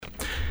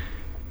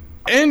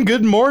And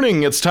good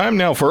morning. It's time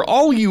now for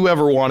All You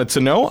Ever Wanted to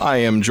Know. I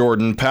am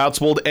Jordan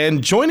Patswold,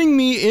 and joining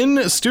me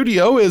in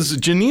studio is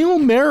Janeil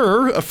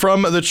Mehrer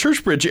from the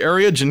Churchbridge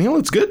area. Janeil,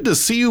 it's good to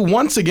see you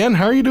once again.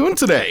 How are you doing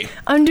today?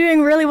 I'm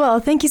doing really well.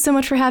 Thank you so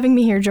much for having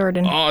me here,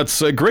 Jordan. Oh, it's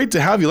great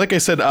to have you. Like I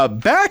said,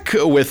 back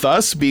with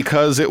us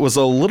because it was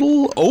a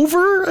little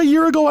over a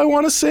year ago, I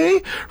want to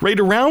say.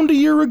 Right around a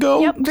year ago.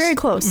 Yep, very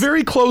close.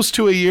 Very close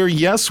to a year,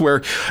 yes,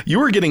 where you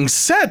were getting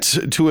set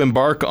to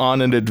embark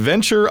on an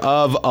adventure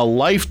of a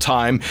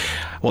lifetime.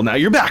 Well, now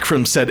you're back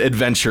from said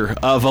adventure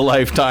of a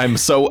lifetime,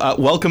 so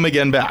welcome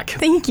again back.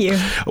 Thank you.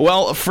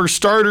 Well, for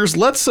starters,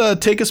 let's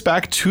take us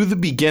back to the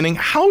beginning.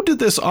 How did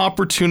this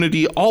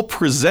opportunity all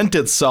present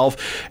itself,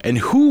 and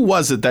who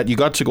was it that you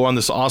got to go on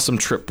this awesome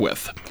trip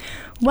with?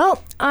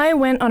 Well, I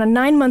went on a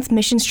 9-month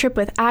missions trip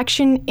with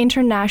Action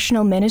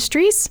International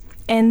Ministries,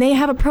 and they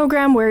have a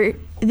program where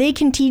they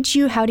can teach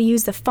you how to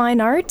use the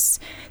fine arts.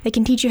 They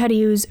can teach you how to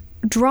use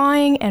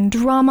drawing and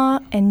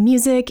drama and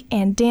music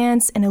and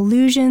dance and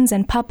illusions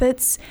and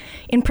puppets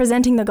in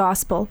presenting the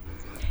gospel.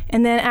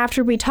 And then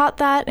after we taught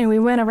that and we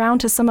went around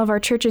to some of our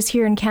churches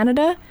here in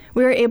Canada,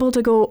 we were able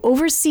to go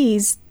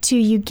overseas to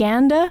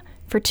Uganda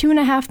for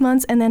 2.5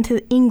 months and then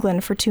to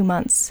England for 2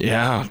 months.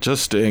 Yeah,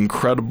 just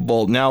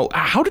incredible. Now,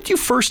 how did you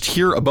first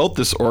hear about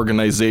this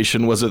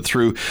organization? Was it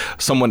through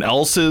someone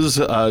else's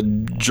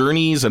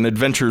journeys and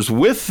adventures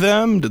with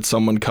them? Did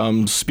someone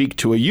come speak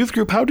to a youth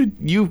group? How did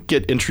you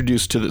get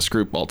introduced to this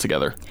group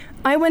altogether?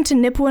 I went to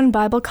Nipawin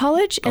Bible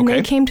College and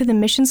they came to the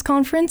missions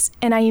conference,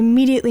 and I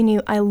immediately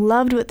knew I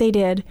loved what they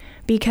did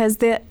because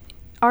the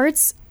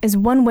arts is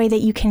one way that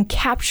you can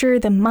capture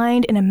the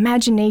mind and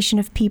imagination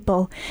of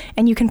people,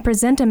 and you can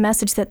present a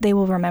message that they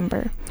will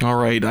remember. All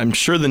right. I'm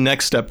sure the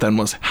next step then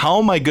was, how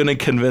am I going to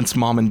convince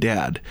mom and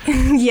dad?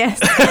 Yes.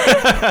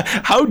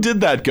 How did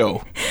that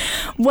go?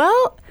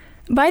 Well,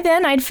 by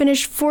then I'd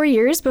finished 4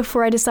 years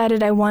before I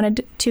decided I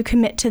wanted to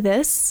commit to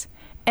this.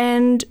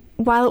 And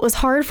while it was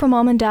hard for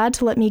mom and dad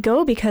to let me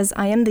go because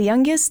I am the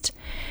youngest,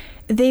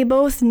 they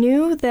both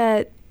knew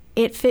that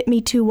it fit me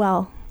too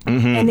well.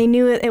 Mm-hmm. And they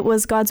knew it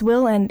was God's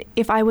will, and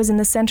if I was in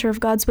the center of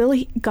God's will,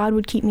 God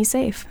would keep me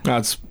safe.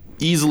 That's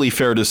easily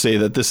fair to say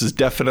that this is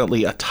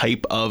definitely a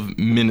type of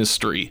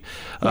ministry.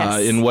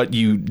 Yes. In what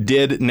you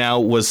did now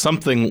was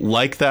something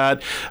like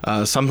that,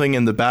 something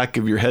in the back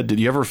of your head. Did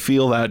you ever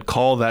feel that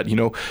call that,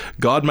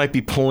 God might be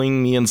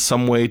pulling me in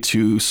some way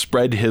to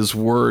spread his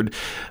word,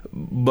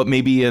 but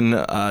maybe in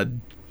a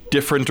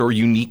different or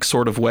unique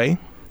sort of way?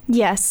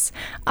 Yes.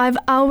 I've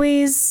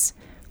always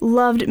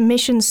loved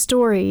mission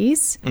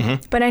stories,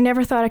 but I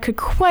never thought I could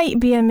quite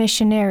be a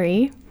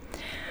missionary,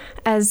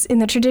 as in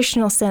the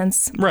traditional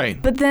sense.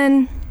 Right. But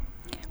then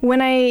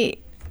when I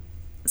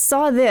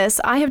saw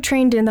this, I have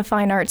trained in the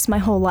fine arts my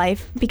whole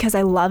life because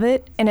I love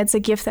it, and it's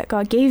a gift that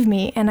God gave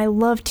me, and I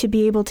love to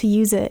be able to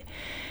use it.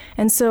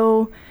 And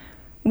so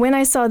when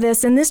I saw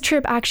this, and this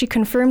trip actually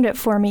confirmed it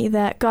for me,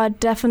 that God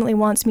definitely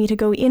wants me to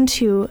go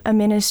into a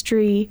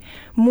ministry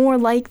more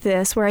like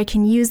this, where I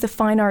can use the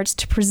fine arts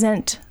to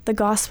present the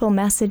gospel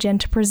message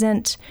and to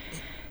present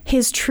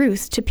his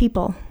truth to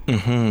people.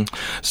 Mm-hmm.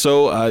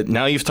 So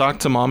now you've talked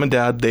to mom and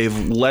dad.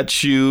 They've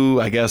let you,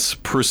 I guess,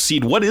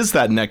 proceed. What is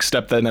that next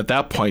step then at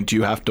that point? Do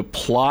you have to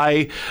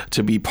apply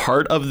to be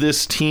part of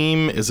this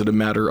team? Is it a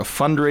matter of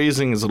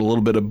fundraising? Is it a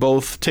little bit of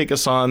both? Take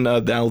us on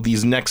now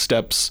these next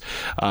steps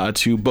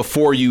to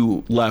before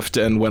you left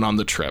and went on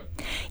the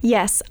trip.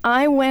 Yes,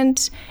 I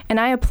went and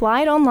I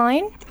applied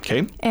online.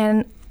 Okay.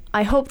 And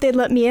I hope they'd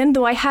let me in,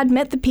 though I had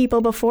met the people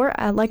before,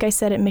 like I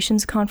said, at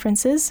missions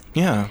conferences.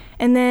 Yeah.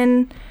 And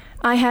then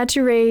I had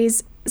to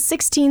raise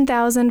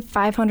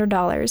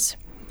 $16,500.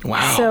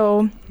 Wow.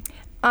 So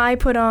I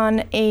put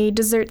on a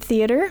dessert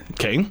theater.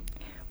 Okay.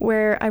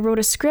 Where I wrote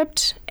a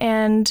script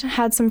and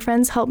had some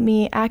friends help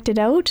me act it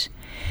out.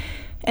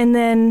 And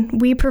then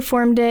we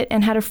performed it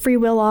and had a free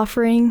will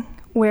offering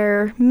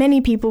where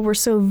many people were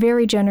so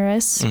very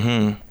generous.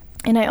 Mm-hmm.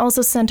 And I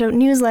also sent out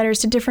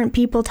newsletters to different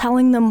people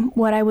telling them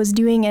what I was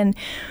doing. And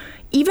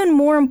even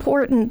more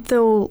important,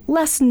 though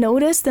less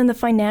noticed than the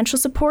financial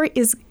support,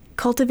 is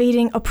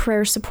cultivating a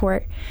prayer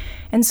support.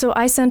 And so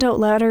I sent out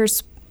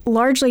letters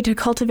largely to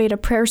cultivate a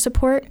prayer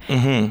support.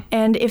 Mm-hmm.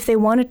 And if they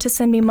wanted to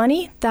send me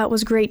money, that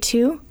was great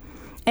too.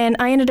 And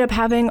I ended up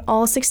having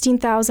all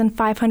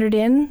 $16,500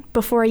 in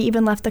before I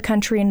even left the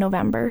country in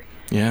November.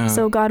 Yeah.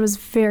 So God was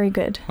very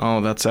good.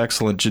 Oh, that's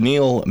excellent.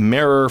 Janeil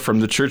Mehrer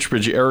from the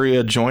Churchbridge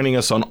area joining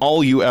us on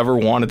All You Ever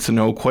Wanted to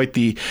Know. Quite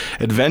the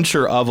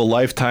adventure of a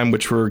lifetime,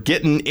 which we're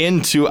getting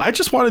into. I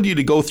just wanted you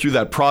to go through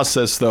that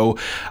process, though,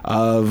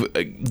 of,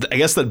 I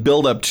guess, that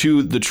build up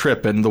to the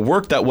trip and the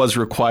work that was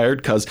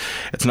required, because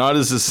it's not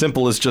as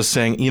simple as just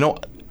saying,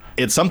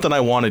 it's something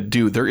I want to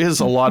do. There is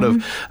a lot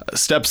of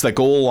steps that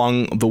go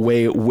along the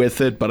way with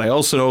it, but I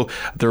also know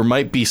there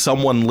might be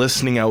someone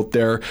listening out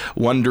there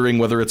wondering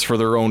whether it's for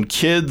their own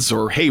kids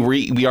or, hey,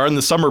 we are in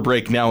the summer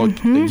break now.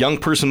 A young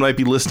person might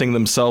be listening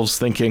themselves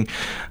thinking,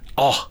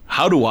 oh,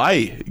 how do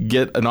I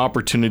get an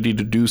opportunity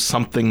to do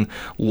something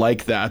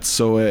like that?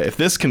 So if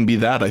this can be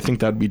that, I think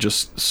that'd be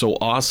just so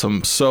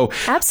awesome. So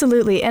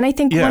absolutely. And I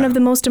think one of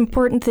the most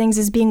important things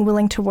is being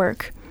willing to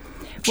work.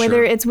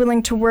 Whether it's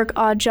willing to work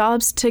odd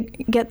jobs to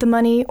get the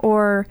money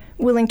or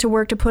willing to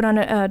work to put on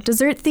a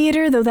dessert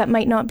theater, though that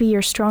might not be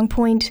your strong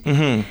point.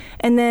 Mm-hmm.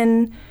 And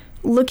then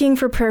looking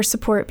for prayer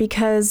support,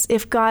 because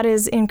if God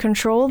is in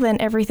control, then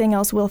everything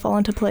else will fall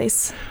into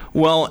place.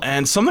 Well,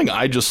 and something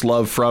I just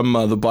love from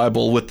the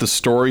Bible with the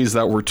stories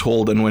that were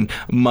told, and when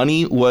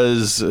money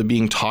was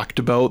being talked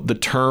about, the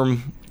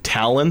term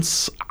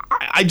talents,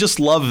 I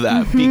just love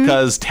that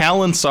because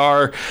talents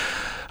are,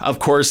 of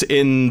course,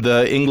 in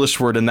the English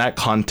word in that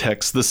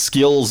context, the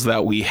skills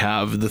that we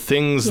have, the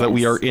things that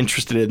we are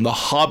interested in, the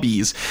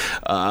hobbies.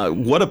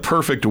 What a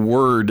perfect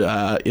word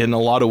in a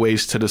lot of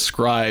ways to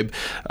describe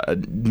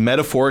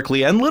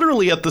metaphorically and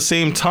literally at the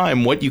same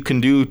time what you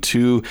can do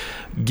to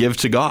give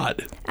to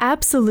God.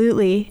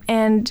 Absolutely.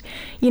 And,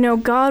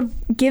 God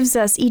gives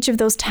us each of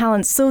those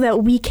talents so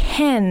that we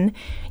can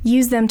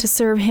use them to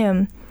serve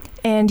Him.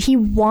 And He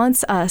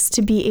wants us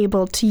to be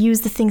able to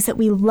use the things that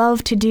we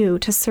love to do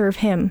to serve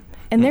Him.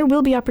 And there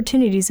will be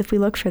opportunities if we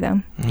look for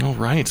them. All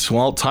right.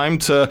 Well, time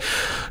to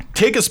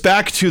take us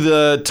back to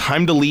the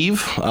time to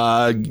leave.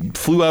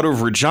 Flew out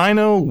of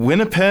Regina,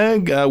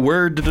 Winnipeg.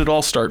 Where did it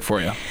all start for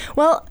you?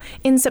 Well,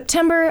 in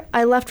September,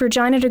 I left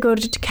Regina to go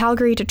to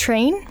Calgary to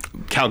train.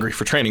 Calgary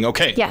for training.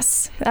 Okay.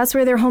 Yes. That's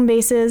where their home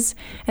base is.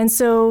 And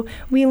so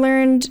we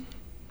learned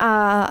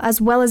as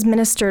well as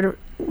ministered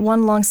one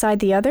alongside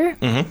the other.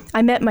 Mm-hmm.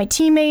 I met my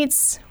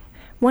teammates,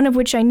 one of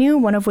which I knew,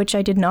 one of which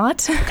I did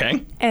not.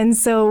 Okay. And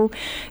so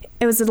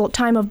it was a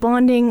time of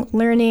bonding,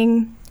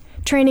 learning,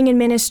 training in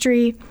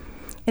ministry.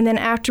 And then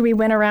after we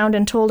went around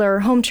and told our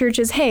home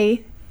churches,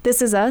 hey,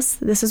 this is us,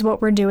 this is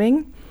what we're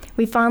doing,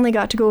 we finally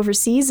got to go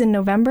overseas in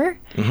November.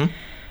 Mm-hmm.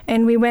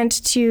 And we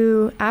went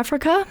to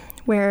Africa,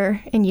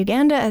 where in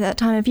Uganda at that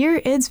time of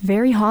year, it's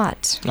very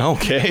hot.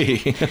 Okay.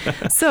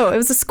 So it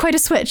was quite a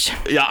switch.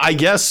 Yeah, I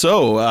guess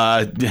so.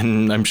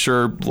 And I'm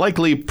sure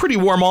likely pretty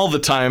warm all the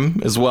time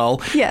as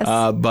well. Yes.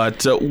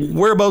 But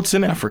whereabouts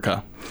in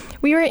Africa?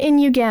 We were in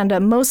Uganda,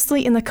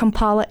 mostly in the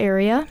Kampala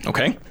area.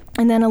 Okay.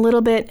 And then a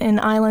little bit in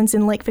islands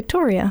in Lake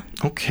Victoria.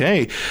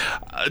 Okay.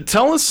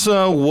 Tell us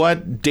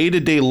what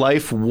day-to-day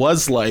life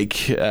was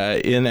like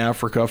in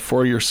Africa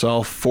for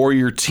yourself, for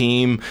your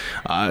team.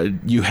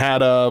 You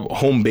had a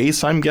home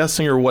base, I'm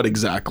guessing, or what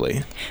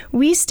exactly?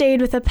 We stayed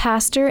with a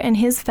pastor and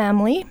his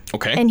family.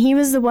 Okay. And he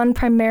was the one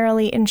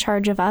primarily in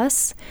charge of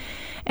us.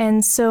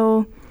 And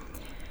so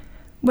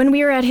when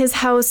we were at his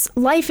house,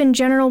 life in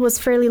general was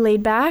fairly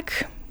laid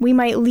back. We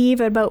might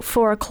leave at about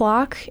 4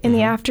 o'clock in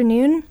the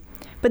afternoon,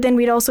 but then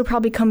we'd also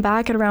probably come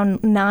back at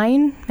around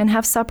 9 and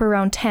have supper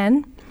around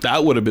 10.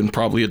 That would have been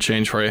probably a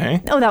change for you,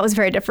 hey? Oh, that was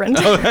very different.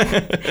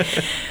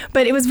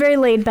 But it was very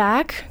laid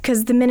back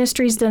because the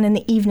ministry's done in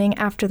the evening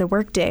after the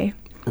workday.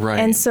 Right.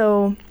 And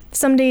so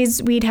some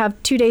days we'd have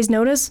 2 days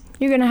notice.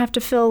 You're going to have to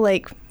fill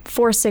like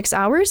 4-6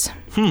 hours.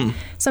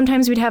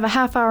 Sometimes we'd have a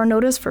half-hour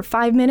notice for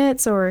 5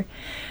 minutes, or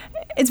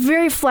it's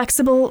very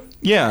flexible.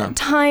 Yeah.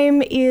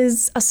 Time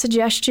is a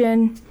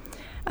suggestion.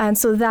 And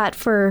so that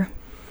for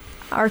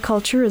our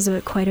culture is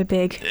quite a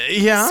big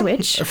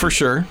switch. For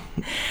sure.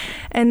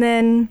 And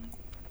then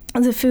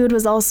the food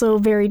was also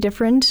very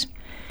different.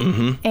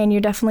 Mm-hmm. And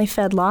you're definitely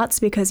fed lots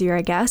because you're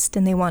a guest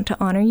and they want to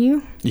honor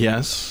you.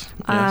 Yes.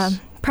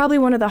 Probably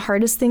one of the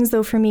hardest things,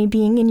 though, for me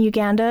being in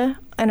Uganda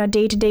on a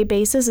day-to-day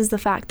basis is the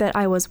fact that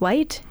I was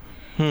white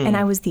and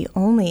I was the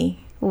only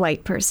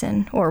white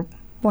person, or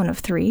one of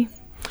 3.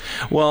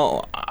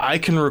 Well, I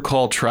can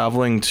recall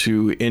traveling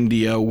to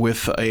India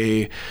with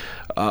a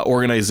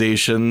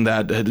organization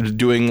that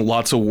doing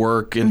lots of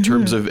work in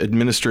terms of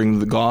administering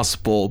the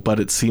gospel, but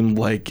it seemed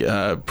like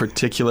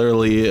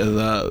particularly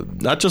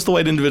not just the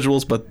white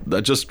individuals,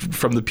 but just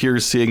from the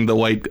peers seeing the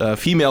white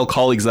female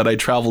colleagues that I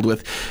traveled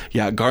with,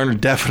 garnered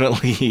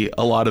definitely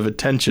a lot of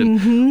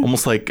attention,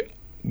 almost like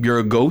you're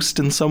a ghost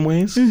in some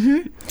ways.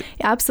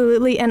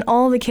 Absolutely. And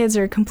all the kids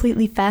are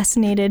completely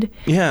fascinated.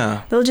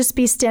 Yeah. They'll just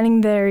be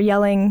standing there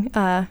yelling,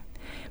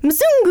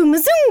 Mzungu,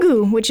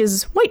 Mzungu, which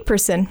is white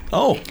person.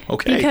 Oh,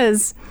 okay.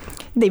 Because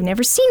they've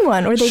never seen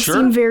one, or they've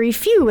seen very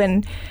few.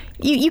 And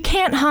you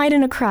can't hide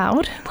in a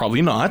crowd.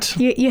 Probably not.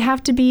 You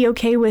have to be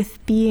okay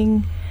with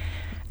being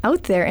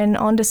out there and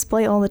on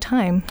display all the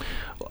time.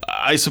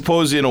 I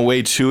suppose in a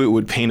way, too, it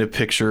would paint a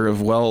picture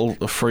of, well,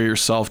 for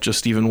yourself,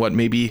 just even what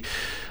maybe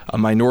a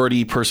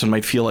minority person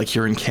might feel like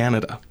here in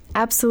Canada.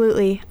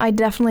 Absolutely. I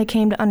definitely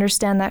came to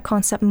understand that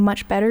concept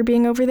much better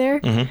being over there.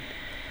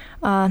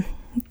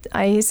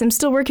 I am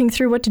still working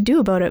through what to do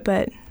about it,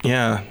 but...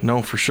 Yeah,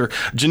 no, for sure.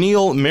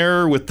 Janeil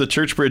Mehrer with the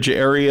Churchbridge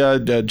area,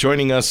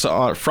 joining us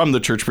from the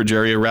Churchbridge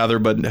area, rather,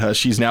 but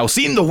she's now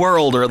seen the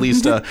world, or at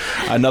least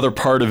another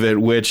part of it,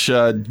 which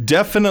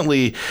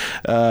definitely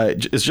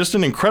is just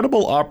an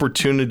incredible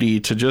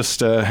opportunity to just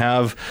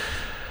have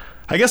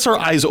I guess our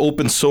eyes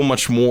open so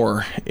much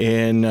more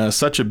in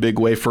such a big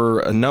way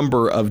for a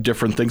number of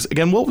different things.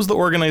 Again, what was the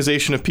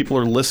organization if people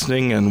are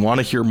listening and want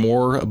to hear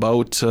more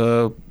about,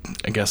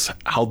 I guess,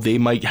 how they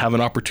might have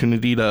an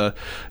opportunity to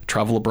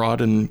travel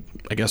abroad and,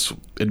 I guess,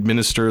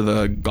 administer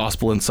the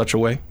gospel in such a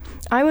way?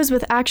 I was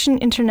with Action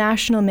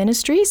International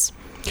Ministries.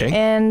 Okay.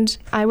 And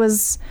I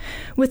was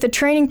with a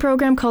training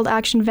program called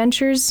Action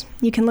Ventures.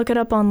 You can look it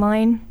up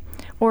online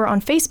or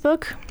on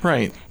Facebook.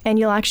 Right. And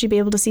you'll actually be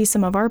able to see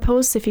some of our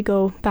posts if you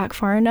go back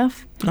far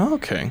enough.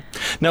 Okay.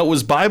 Now,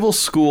 was Bible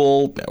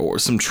school or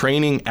some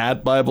training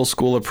at Bible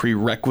school a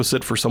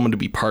prerequisite for someone to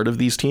be part of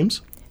these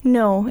teams?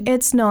 No,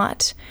 it's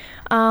not.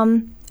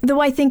 Though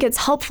I think it's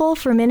helpful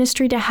for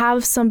ministry to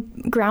have some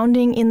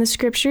grounding in the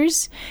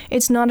scriptures,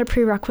 it's not a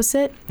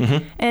prerequisite.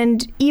 Mm-hmm.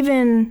 And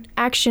even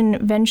Action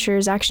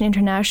Ventures, Action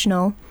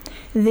International,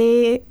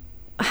 they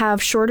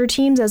have shorter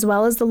teams as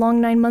well as the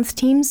long 9-month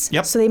teams.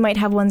 Yep. So they might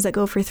have ones that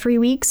go for 3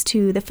 weeks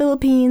to the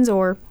Philippines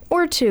or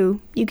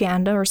to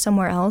Uganda or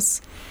somewhere else,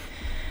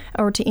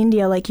 or to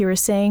India, like you were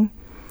saying.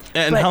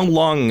 And how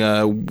long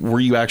were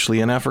you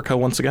actually in Africa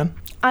once again?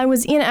 I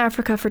was in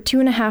Africa for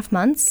 2.5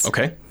 months.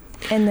 Okay.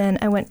 And then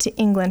I went to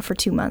England for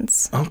 2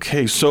 months.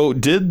 Okay, so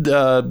did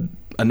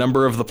a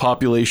number of the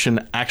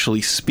population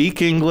actually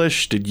speak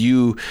English?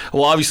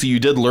 Well, obviously you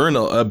did learn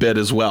a bit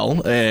as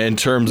well in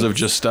terms of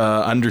just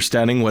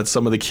understanding what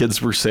some of the kids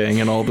were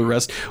saying and all the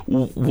rest.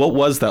 What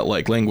was that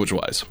like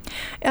language-wise?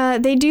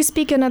 They do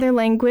speak another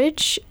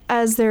language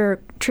as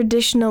their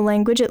traditional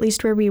language, at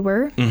least where we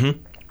were.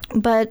 Mm-hmm.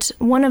 But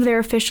one of their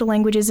official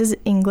languages is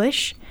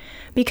English.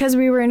 Because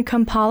we were in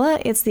Kampala,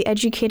 it's the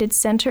educated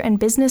center and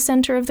business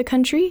center of the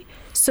country,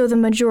 so the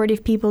majority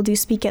of people do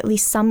speak at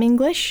least some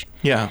English.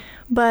 Yeah.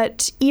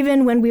 But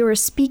even when we were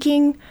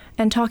speaking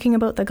and talking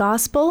about the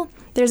gospel,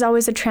 there's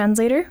always a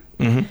translator.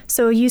 Mm-hmm.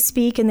 So you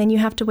speak and then you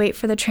have to wait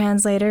for the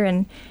translator,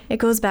 and it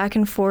goes back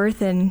and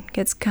forth and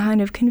gets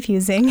kind of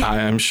confusing.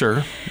 I'm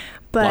sure.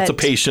 But lots of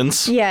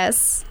patience.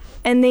 Yes.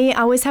 And they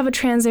always have a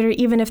translator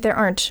even if there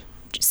aren't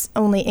just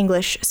only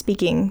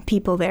English-speaking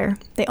people there.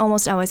 They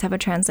almost always have a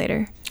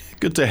translator.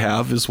 Good to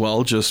have as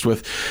well, just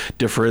with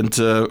different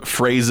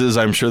phrases,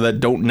 I'm sure, that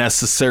don't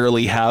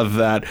necessarily have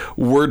that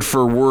word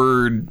for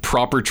word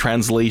proper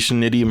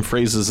translation, idiom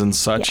phrases and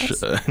such.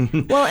 Yes.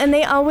 Well, and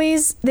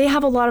they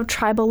have a lot of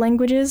tribal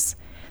languages.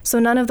 So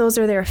none of those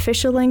are their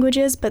official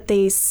languages, but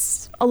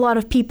a lot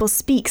of people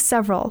speak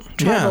several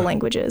tribal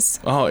languages.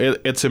 Oh,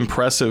 it's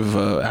impressive,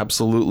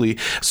 absolutely.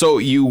 So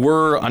you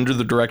were under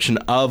the direction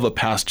of a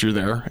pastor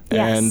there,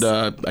 yes.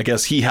 And I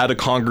guess he had a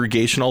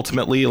congregation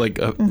ultimately. Like,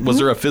 mm-hmm. Was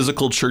there a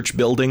physical church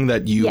building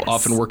that you yes.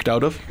 often worked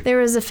out of? There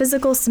was a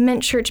physical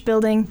cement church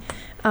building.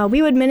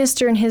 We would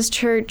minister in his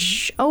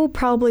church,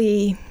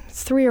 probably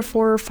 3 or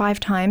 4 or 5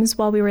 times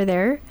while we were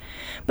there.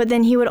 But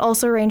then he would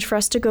also arrange for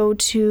us to go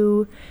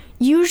to,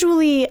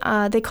 usually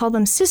they call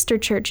them sister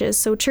churches,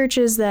 so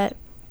churches that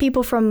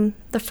people from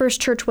the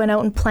first church went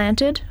out and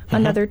planted mm-hmm.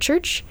 another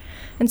church.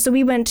 And so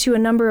we went to a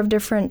number of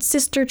different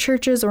sister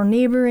churches or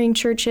neighboring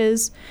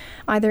churches,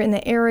 either in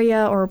the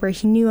area or where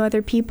he knew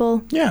other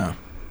people. Yeah.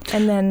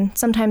 And then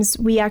sometimes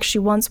we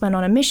actually once went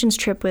on a missions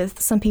trip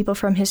with some people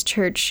from his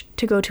church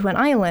to go to an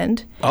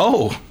island.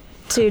 Oh.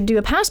 To do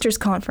a pastor's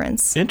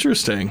conference.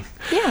 Interesting.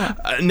 Yeah.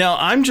 Now,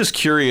 I'm just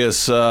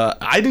curious.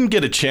 I didn't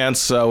get a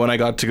chance when I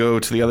got to go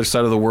to the other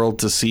side of the world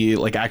to see,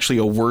 like, actually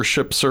a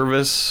worship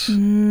service.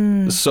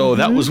 Mm-hmm. So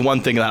that was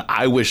one thing that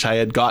I wish I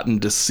had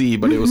gotten to see,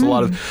 but mm-hmm. it was a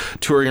lot of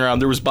touring around.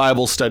 There was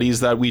Bible studies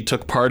that we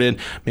took part in,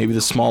 maybe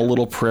the small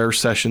little prayer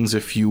sessions,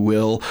 if you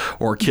will,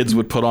 or kids mm-hmm.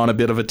 would put on a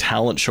bit of a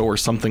talent show or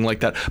something like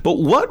that. But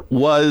what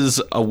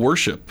was a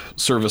worship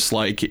service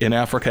like in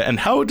Africa, and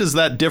how does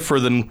that differ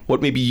than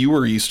what maybe you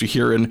were used to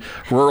here in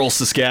rural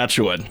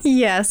Saskatchewan?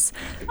 Yes.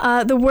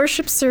 The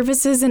worship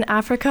services in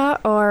Africa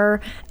are,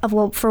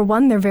 well, for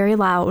one, they're very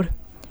loud.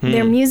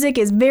 Their music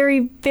is very,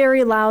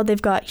 very loud.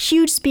 They've got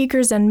huge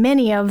speakers and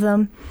many of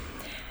them.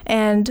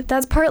 And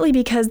that's partly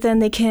because then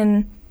they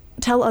can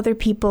tell other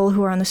people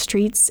who are on the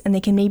streets and they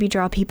can maybe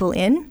draw people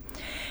in.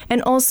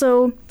 And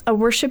also, a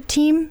worship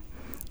team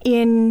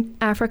in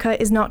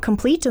Africa is not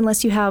complete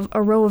unless you have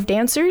a row of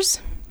dancers.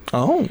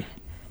 Oh.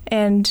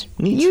 And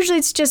neat. Usually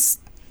it's just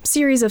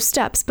series of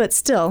steps, but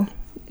still,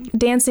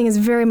 dancing is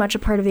very much a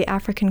part of the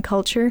African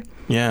culture.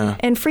 Yeah.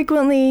 And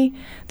frequently,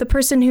 the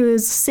person who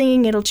is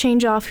singing, it'll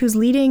change off who's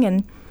leading,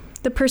 and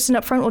the person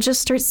up front will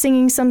just start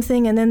singing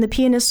something, and then the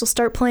pianist will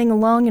start playing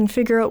along and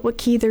figure out what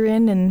key they're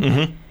in, and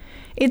mm-hmm.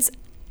 it's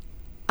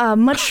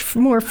much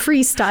more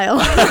freestyle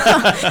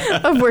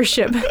of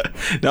worship.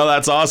 No,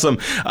 that's awesome.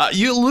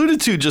 You alluded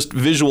to just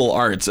visual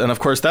arts, and of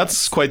course,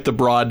 that's quite the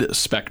broad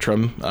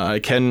spectrum.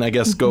 It can, I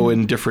guess, mm-hmm. go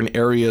in different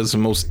areas,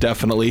 most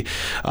definitely.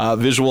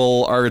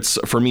 Visual arts,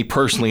 for me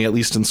personally, at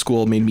least in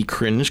school, made me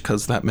cringe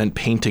because that meant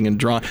painting and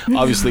drawing.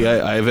 Obviously,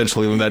 I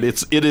eventually learned that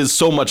it is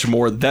so much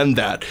more than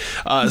that.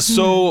 Mm-hmm.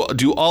 So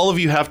do all of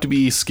you have to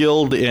be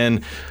skilled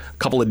in a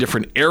couple of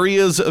different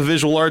areas of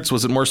visual arts?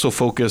 Was it more so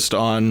focused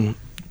on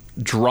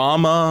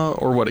drama,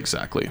 or what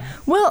exactly?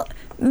 Well,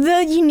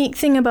 The unique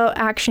thing about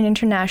Action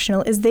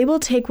International is they will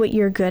take what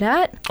you're good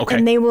at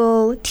and they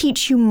will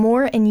teach you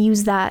more and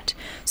use that.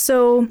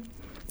 So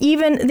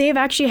even they've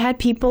actually had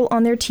people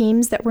on their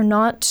teams that were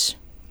not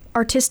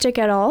artistic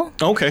at all.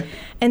 Okay.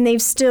 And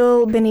they've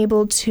still been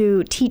able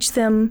to teach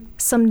them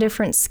some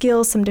different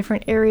skills, some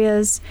different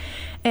areas.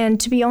 And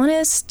to be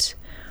honest,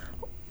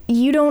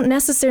 you don't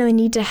necessarily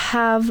need to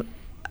have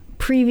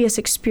previous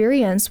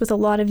experience with a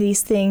lot of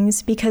these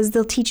things because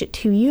they'll teach it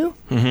to you.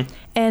 Mm-hmm.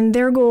 And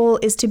their goal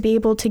is to be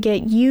able to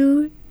get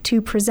you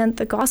to present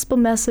the gospel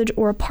message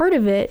or a part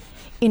of it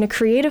in a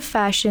creative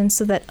fashion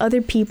so that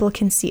other people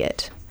can see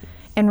it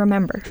and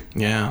remember.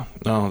 Yeah,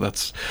 no,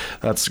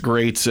 that's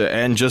great.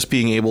 And just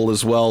being able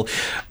as well,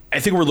 I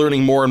think we're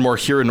learning more and more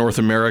here in North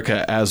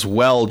America as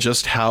well,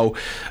 just how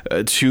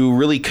to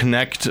really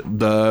connect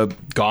the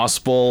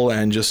gospel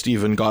and just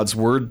even God's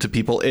word to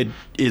people. It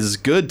is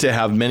good to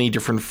have many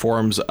different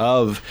forms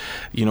of,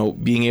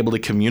 being able to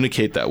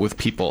communicate that with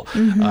people.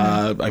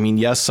 Mm-hmm.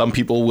 Yes, some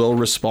people will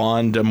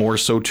respond more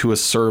so to a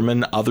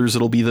sermon. Others,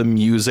 it'll be the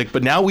music.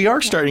 But now we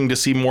are starting to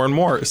see more and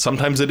more.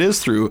 Sometimes it is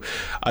through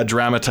a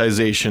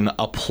dramatization,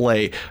 a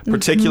play,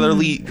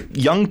 particularly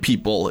young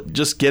people,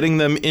 just getting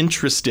them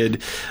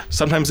interested.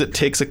 Sometimes it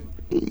takes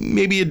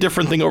maybe a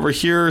different thing over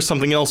here,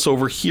 something else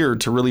over here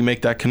to really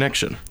make that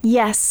connection.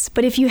 Yes,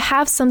 but if you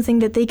have something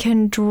that they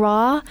can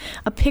draw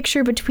a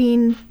picture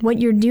between what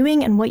you're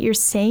doing and what you're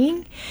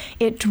saying,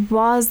 it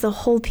draws the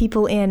whole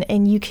people in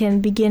and you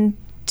can begin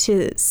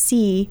to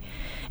see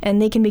and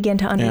they can begin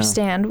to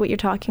understand what you're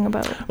talking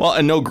about. Well,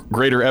 and no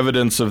greater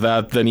evidence of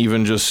that than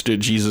even just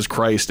Jesus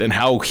Christ and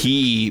how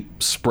he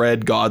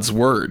spread God's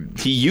word.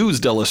 He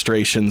used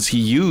illustrations. He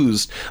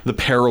used the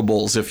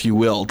parables, if you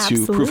will,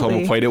 to prove home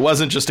a point. It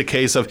wasn't just a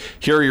case of,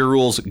 here are your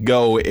rules,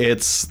 go.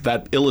 It's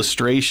that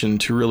illustration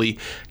to really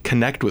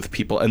connect with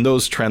people. And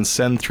those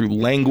transcend through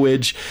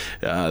language.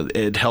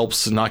 It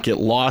helps not get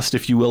lost,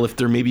 if you will, if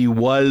there maybe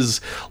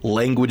was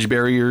language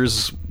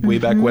barriers way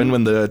back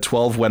when the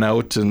 12 went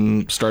out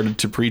and started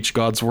to preach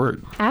God's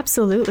word.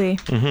 Absolutely.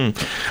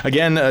 Mm-hmm.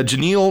 Again,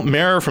 Janeil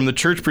Mehrer from the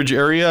Churchbridge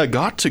area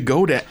got to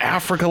go to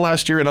Africa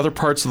last year and other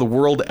parts of the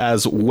world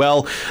as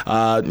well.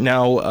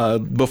 Now,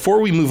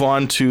 before we move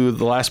on to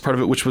the last part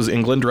of it, which was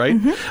England, right?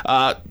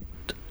 Mm-hmm.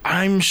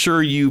 I'm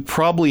sure you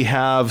probably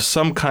have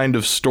some kind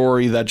of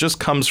story that just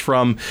comes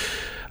from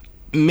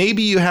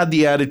maybe you had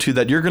the attitude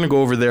that you're going to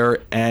go over there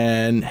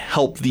and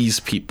help these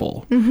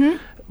people. Mm-hmm.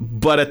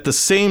 But at the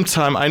same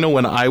time, I know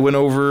when I went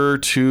over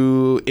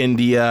to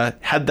India,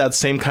 had that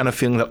same kind of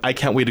feeling that I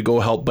can't wait to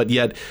go help, but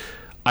yet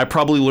I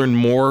probably learned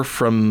more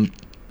from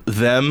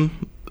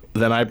them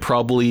than I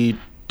probably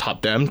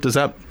taught them. Does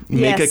that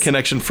make a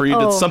connection for you?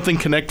 Did something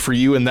connect for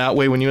you in that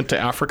way when you went to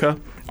Africa?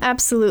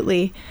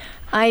 Absolutely.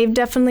 I've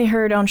definitely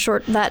heard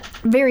that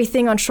very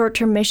thing on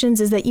short-term missions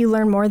is that you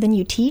learn more than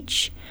you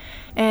teach.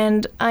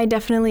 And I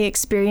definitely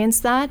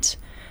experienced that.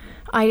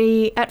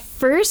 At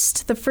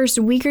first, the first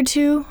week or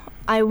two,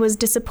 I was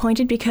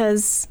disappointed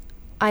because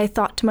I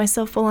thought to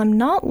myself, well, I'm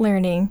not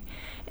learning.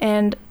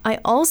 And I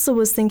also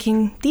was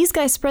thinking, these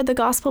guys spread the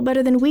gospel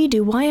better than we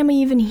do. Why am I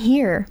even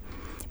here?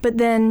 But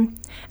then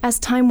as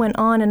time went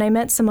on and I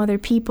met some other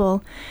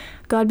people,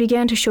 God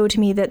began to show to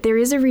me that there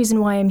is a reason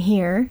why I'm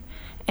here.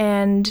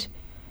 And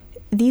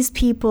these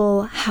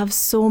people have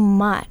so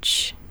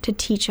much to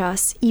teach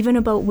us, even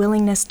about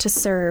willingness to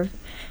serve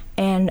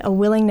and a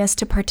willingness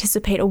to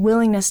participate, a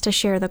willingness to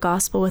share the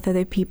gospel with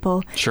other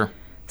people. Sure.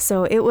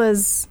 So it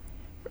was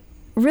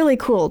really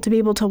cool to be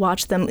able to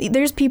watch them.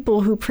 There's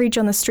people who preach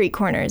on the street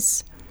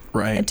corners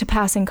to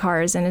passing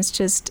cars, and it's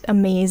just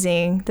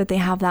amazing that they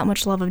have that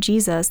much love of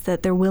Jesus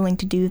that they're willing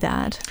to do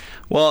that.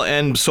 Well,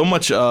 and so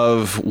much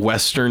of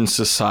Western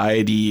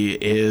society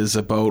is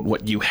about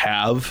what you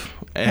have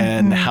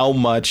and how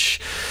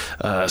much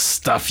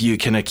stuff you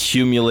can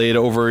accumulate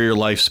over your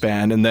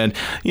lifespan. And then,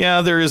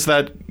 there is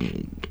that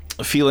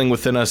feeling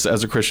within us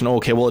as a Christian,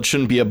 okay, well, it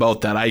shouldn't be about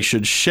that. I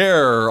should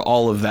share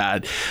all of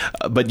that.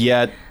 But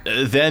yet,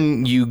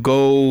 then you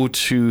go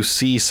to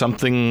see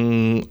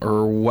something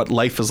or what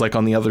life is like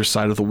on the other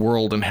side of the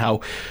world and how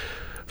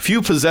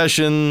few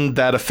possession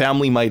that a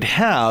family might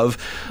have,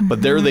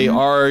 but there they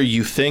are.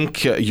 You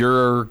think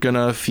you're going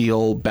to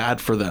feel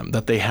bad for them,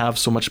 that they have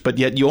so much, but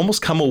yet you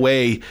almost come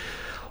away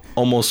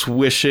almost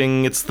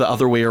wishing it's the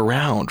other way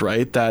around,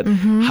 right? That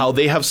how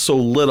they have so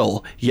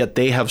little, yet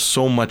they have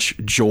so much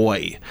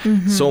joy,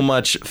 so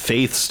much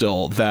faith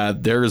still,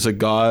 that there is a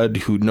God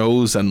who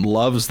knows and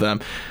loves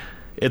them.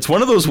 It's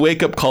one of those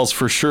wake-up calls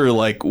for sure,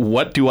 like,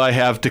 what do I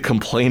have to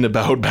complain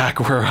about back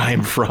where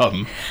I'm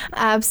from?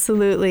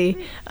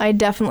 Absolutely. I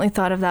definitely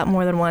thought of that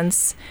more than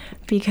once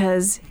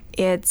because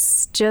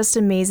it's just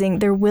amazing.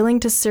 They're willing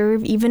to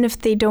serve even if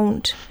they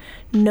don't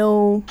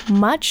know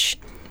much.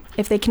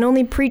 If they can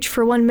only preach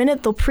for 1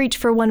 minute, they'll preach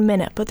for 1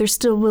 minute, but they're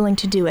still willing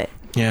to do it.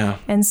 Yeah.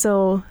 And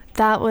so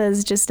that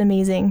was just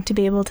amazing to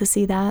be able to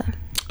see that.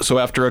 So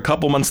after a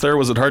couple months there,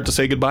 was it hard to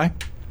say goodbye?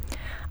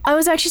 I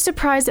was actually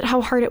surprised at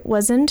how hard it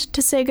wasn't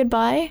to say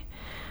goodbye,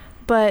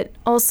 But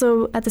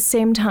also at the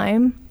same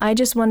time, I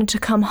just wanted to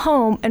come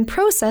home and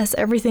process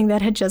everything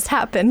that had just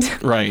happened.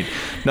 Right.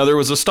 Now, there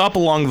was a stop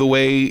along the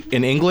way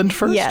in England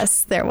first?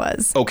 Yes, there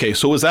was. Okay,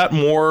 so was that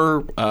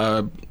more,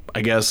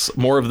 I guess,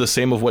 more of the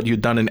same of what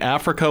you'd done in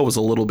Africa? Was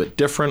a little bit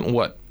different?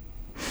 What?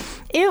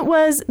 It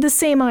was the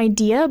same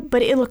idea,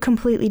 but it looked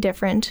completely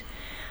different.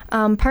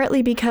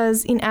 Partly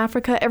because in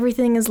Africa,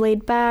 everything is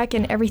laid back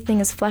and everything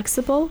is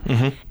flexible.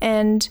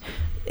 And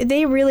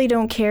they really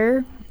don't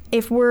care.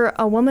 If we're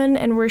a woman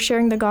and we're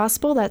sharing the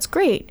gospel, that's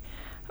great.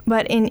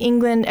 But in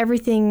England,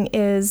 everything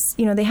is,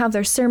 they have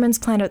their sermons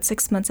planned out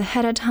 6 months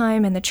ahead of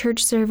time and the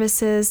church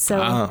services.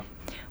 So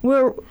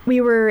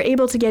we were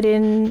able to get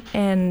in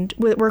and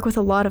work with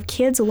a lot of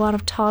kids, a lot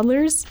of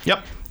toddlers.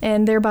 Yep.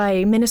 And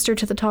thereby minister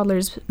to the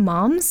toddlers'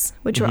 moms,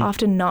 which were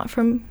often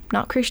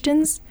not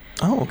Christians.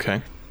 Oh,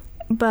 okay.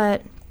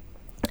 But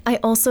I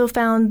also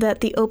found that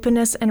the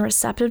openness and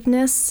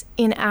receptiveness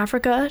in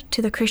Africa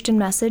to the Christian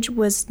message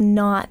was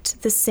not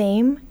the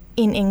same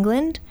in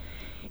England.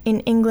 In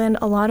England,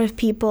 a lot of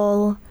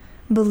people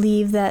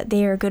believe that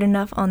they are good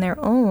enough on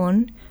their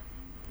own.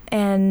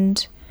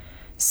 And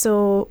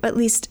so, at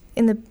least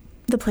in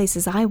the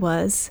places I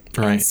was.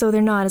 Right. And so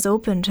they're not as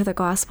open to the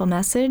gospel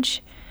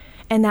message.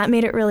 And that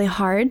made it really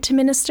hard to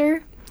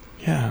minister.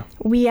 Yeah.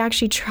 We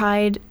actually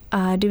tried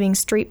doing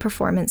street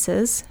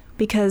performances,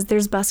 because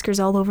there's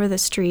buskers all over the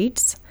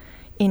streets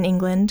in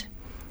England.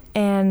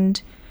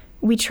 And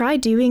we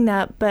tried doing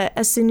that, but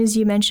as soon as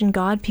you mentioned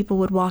God, people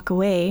would walk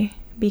away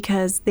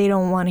because they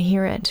don't want to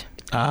hear it,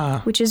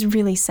 which is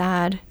really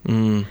sad.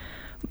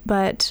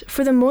 But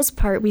for the most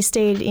part, we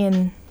stayed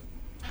in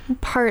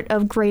part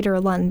of Greater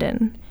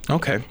London.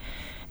 Okay.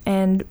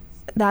 And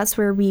that's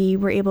where we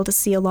were able to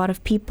see a lot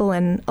of people,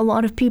 and a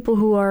lot of people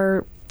who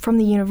are from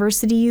the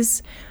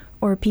universities,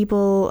 or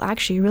people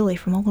actually really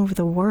from all over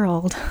the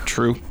world.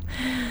 True.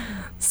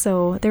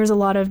 So there's a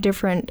lot of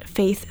different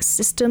faith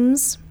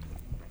systems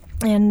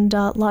and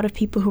a lot of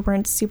people who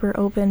weren't super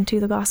open to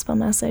the gospel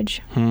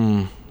message.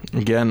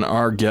 Again,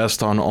 our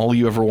guest on All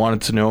You Ever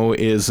Wanted to Know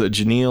is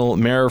Janeil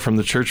Mehrer from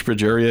the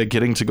Churchbridge area,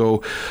 getting to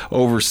go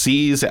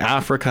overseas,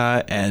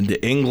 Africa and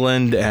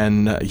England.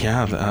 And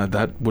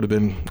that would have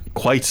been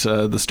quite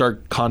the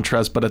stark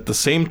contrast. But at the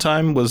same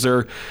time, was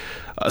there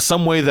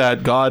some way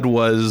that God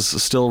was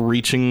still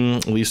reaching,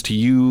 at least to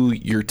you,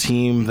 your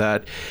team,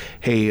 that,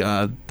 hey,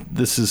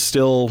 this is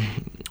still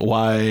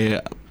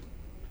why...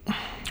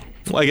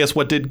 Well, I guess,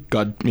 what did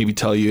God maybe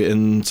tell you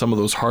in some of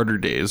those harder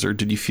days, or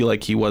did you feel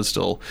like he was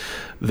still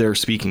there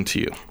speaking to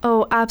you?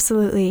 Oh,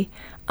 absolutely.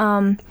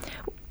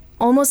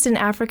 Almost in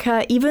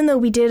Africa, even though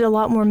we did a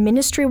lot more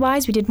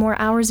ministry-wise, we did more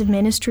hours of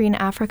ministry in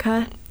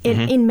Africa, it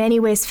in many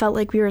ways felt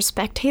like we were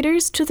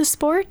spectators to the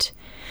sport.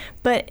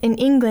 But in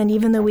England,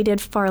 even though we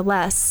did far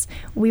less,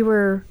 we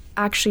were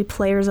actually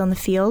players on the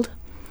field,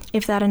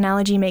 if that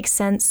analogy makes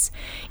sense.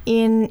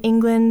 In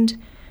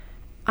England,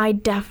 I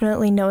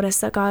definitely noticed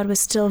that God was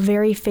still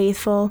very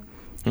faithful.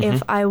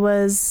 If I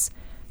was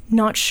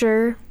not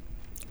sure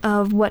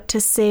of what to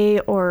say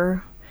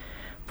or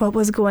what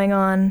was going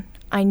on,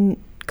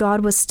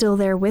 God was still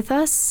there with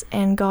us,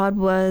 and God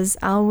was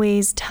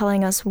always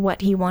telling us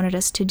what he wanted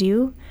us to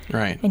do.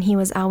 Right. And he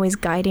was always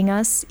guiding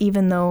us,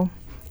 even though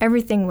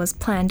everything was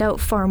planned out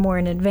far more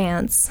in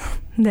advance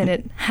than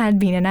it had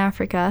been in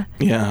Africa.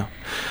 Yeah.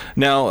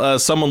 Now,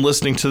 someone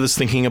listening to this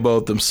thinking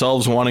about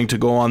themselves wanting to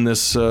go on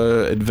this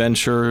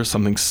adventure,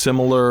 something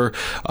similar,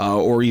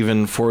 or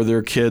even for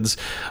their kids.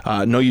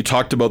 I know you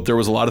talked about there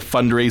was a lot of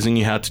fundraising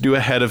you had to do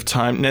ahead of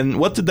time. And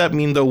what did that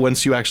mean, though,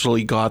 once you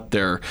actually got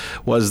there?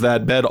 Was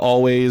that bed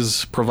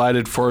always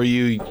provided for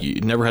you?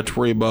 You never had to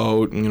worry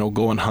about,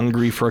 going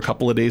hungry for a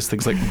couple of days,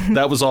 things like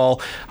that? Was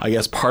all, I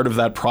guess, part of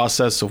that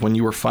process of when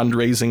you were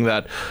fundraising,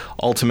 that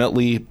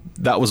ultimately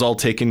that was all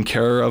taken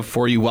care of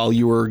for you while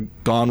you were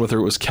gone, whether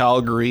it was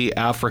Calgary,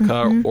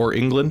 Africa, or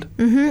England?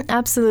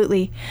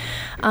 Absolutely.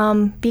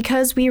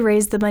 Because we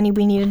raised the money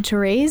we needed to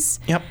raise,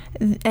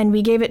 and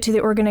we gave it to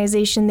the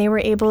organization, they were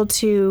able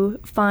to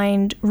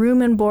find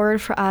room and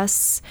board for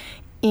us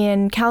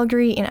in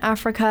Calgary, in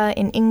Africa,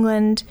 in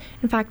England.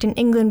 In fact, in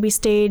England, we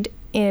stayed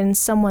in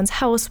someone's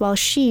house while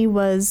she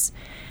was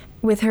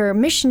with her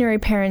missionary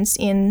parents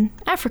in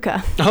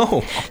Africa.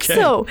 Oh, okay.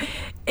 So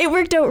it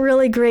worked out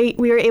really great.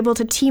 We were able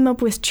to team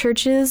up with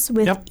churches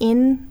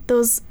within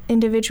those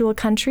individual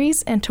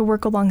countries and to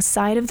work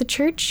alongside of the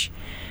church,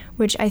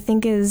 which I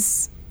think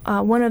is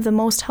one of the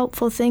most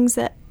helpful things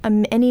that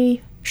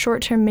any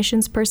short-term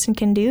missions person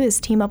can do, is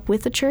team up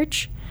with the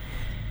church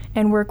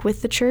and work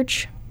with the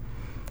church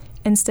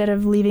instead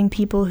of leaving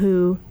people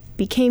who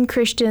became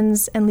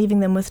Christians and leaving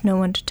them with no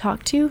one to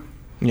talk to.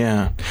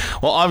 Yeah.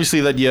 Well, obviously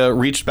that you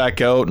reached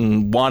back out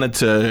and wanted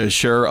to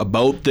share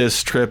about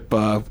this trip.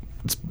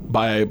 It's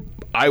by,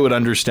 I would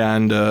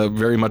understand,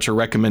 very much a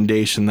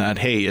recommendation that,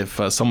 hey,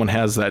 if someone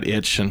has that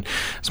itch and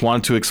just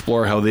wanted to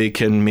explore how they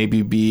can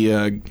maybe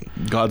be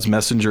God's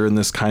messenger in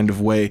this kind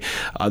of way,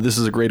 this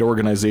is a great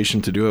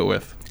organization to do it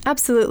with.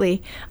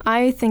 Absolutely.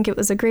 I think it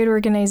was a great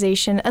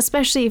organization,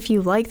 especially if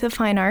you like the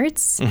fine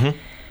arts.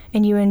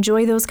 and you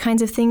enjoy those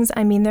kinds of things,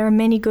 I mean, there are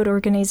many good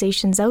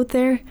organizations out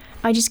there.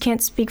 I just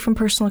can't speak from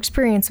personal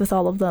experience with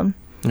all of them.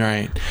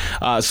 Right.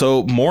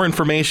 So more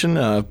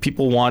information,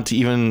 people want to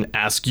even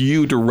ask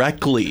you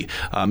directly.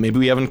 Maybe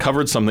we haven't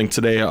covered something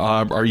today.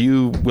 Are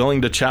you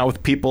willing to chat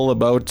with people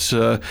about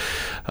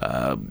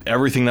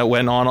everything that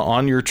went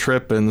on your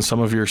trip and some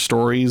of your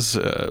stories?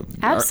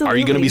 Absolutely. Are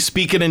you going to be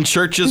speaking in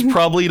churches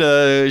probably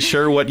to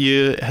share what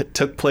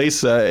took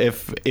place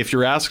if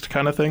you're asked,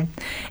 kind of thing?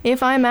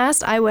 If I'm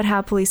asked, I would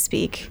happily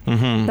speak.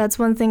 Mm-hmm. That's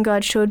one thing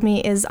God showed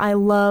me is I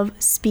love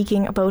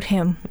speaking about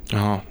him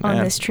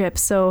on this trip.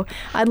 So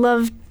I'd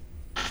love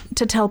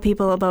to tell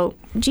people about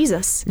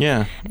Jesus.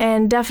 Yeah.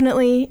 And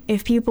definitely,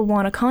 if people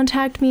want to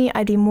contact me,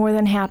 I'd be more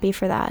than happy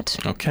for that.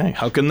 Okay.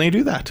 How can they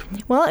do that?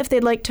 Well, if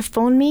they'd like to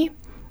phone me,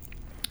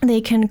 they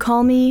can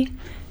call me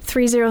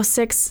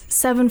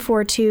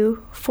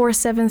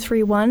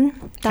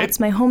 306-742-4731. That's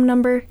my home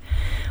number.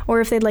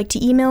 Or if they'd like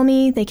to email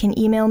me, they can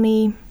email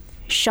me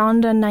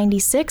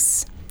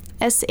Shonda96,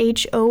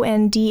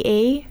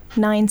 SHONDA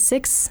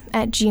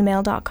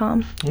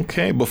 96@gmail.com.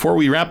 Okay, before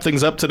we wrap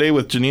things up today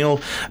with Janeil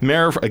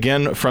Mehrer,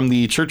 again from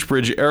the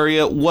Churchbridge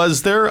area,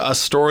 was there a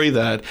story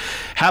that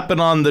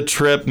happened on the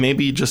trip,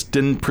 maybe you just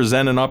didn't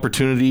present an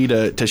opportunity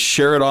to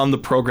share it on the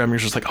program? You're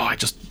just like, I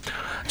just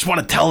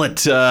want to tell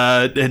it.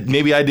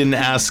 Maybe I didn't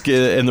ask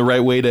in the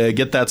right way to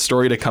get that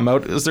story to come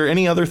out. Is there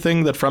any other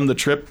thing that from the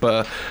trip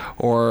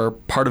or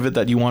part of it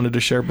that you wanted to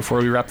share before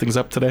we wrap things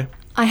up today?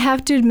 I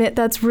have to admit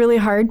that's really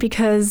hard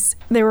because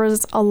there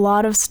was a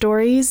lot of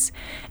stories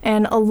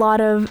and a lot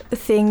of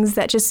things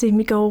that just made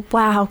me go,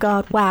 wow,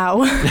 God,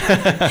 wow.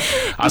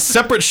 A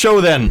separate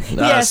show then.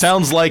 Yes.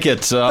 Sounds like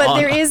it. But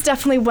there is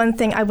definitely one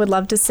thing I would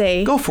love to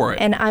say. Go for it.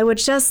 And I would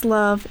just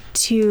love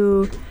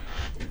to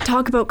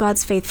talk about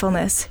God's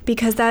faithfulness,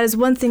 because that is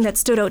one thing that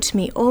stood out to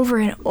me over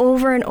and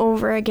over and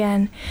over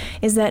again,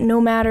 is that no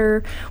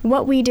matter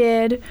what we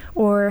did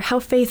or how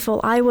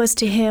faithful I was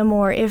to him,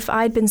 or if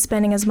I'd been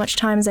spending as much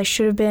time as I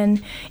should have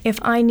been, if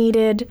I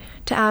needed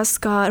to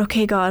ask God,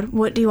 okay, God,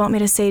 what do you want me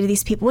to say to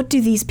these people? What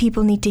do these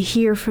people need to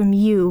hear from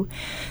you?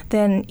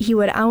 Then he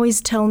would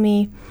always tell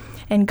me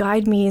and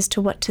guide me as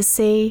to what to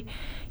say.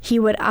 He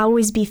would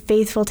always be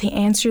faithful to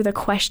answer the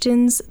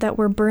questions that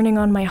were burning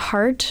on my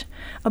heart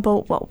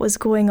about what was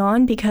going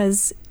on,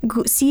 because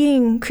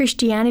seeing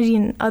Christianity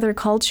in other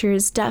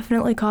cultures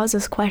definitely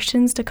causes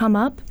questions to come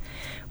up,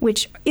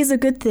 which is a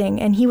good thing.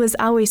 And he was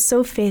always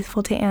so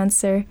faithful to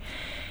answer.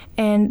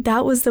 And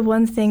that was the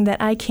one thing that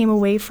I came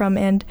away from.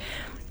 And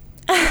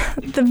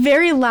the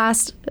very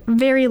last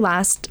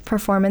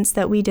performance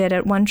that we did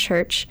at one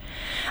church,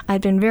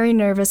 I'd been very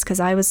nervous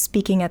because I was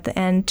speaking at the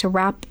end to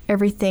wrap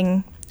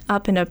everything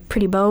up in a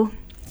pretty bow.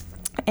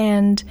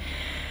 And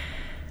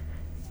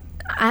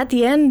at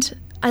the end,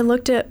 I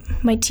looked at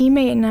my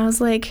teammate and I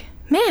was like,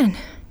 man,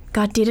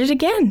 God did it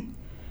again.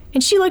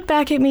 And she looked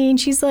back at me and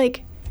she's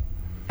like,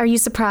 are you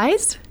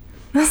surprised?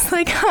 I was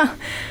like,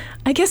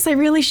 I guess I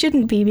really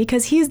shouldn't be,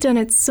 because he's done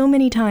it so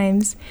many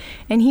times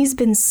and he's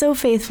been so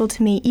faithful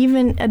to me,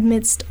 even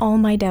amidst all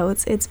my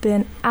doubts. It's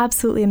been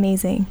absolutely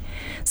amazing.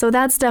 So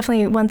that's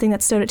definitely one thing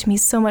that stood out to me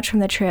so much from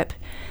the trip,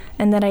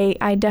 and that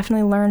I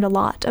definitely learned a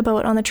lot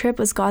about on the trip,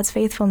 was God's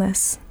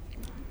faithfulness.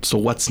 So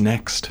what's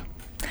next?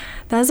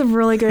 That's a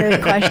really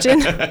good question.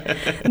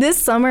 This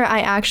summer,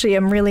 I actually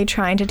am really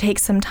trying to take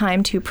some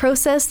time to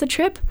process the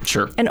trip.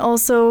 Sure. And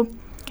also,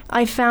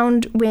 I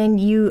found when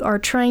you are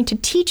trying to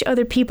teach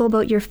other people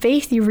about your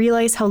faith, you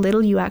realize how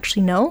little you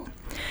actually know.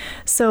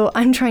 So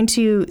I'm trying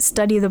to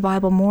study the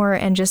Bible more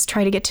and just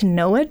try to get to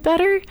know it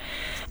better.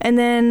 And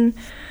then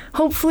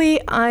hopefully,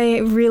 I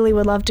really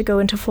would love to go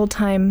into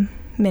full-time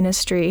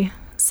ministry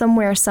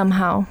somewhere,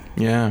 somehow.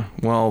 Yeah.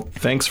 Well,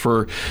 thanks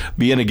for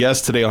being a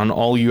guest today on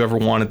All You Ever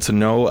Wanted to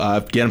Know.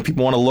 Again,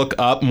 people want to look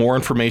up more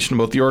information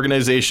about the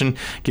organization.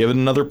 Give it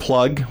another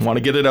plug. Want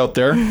to get it out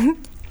there.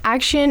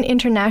 Action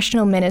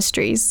International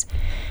Ministries.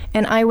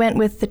 And I went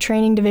with the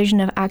training division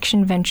of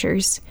Action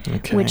Ventures,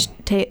 which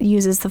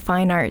uses the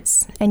fine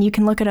arts. And you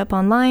can look it up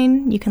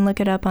online. You can look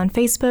it up on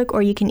Facebook,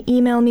 or you can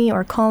email me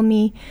or call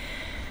me,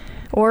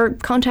 or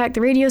contact the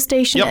radio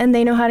station, and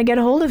they know how to get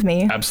a hold of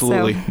me.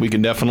 Absolutely. So. We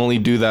can definitely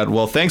do that.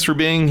 Well, thanks for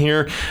being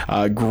here.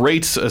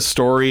 Great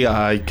story.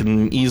 I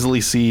can easily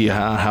see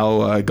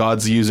how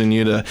God's using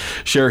you to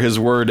share his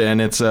word,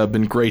 and it's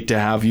been great to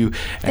have you.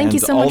 Thank you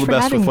so much for having me. All the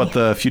best with what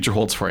the future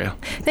holds for you.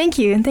 Thank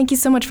you, and thank you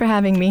so much for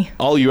having me.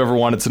 All You Ever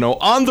Wanted to Know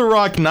on The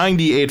Rock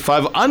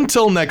 98.5.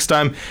 Until next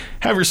time,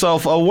 have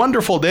yourself a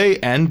wonderful day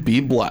and be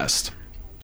blessed.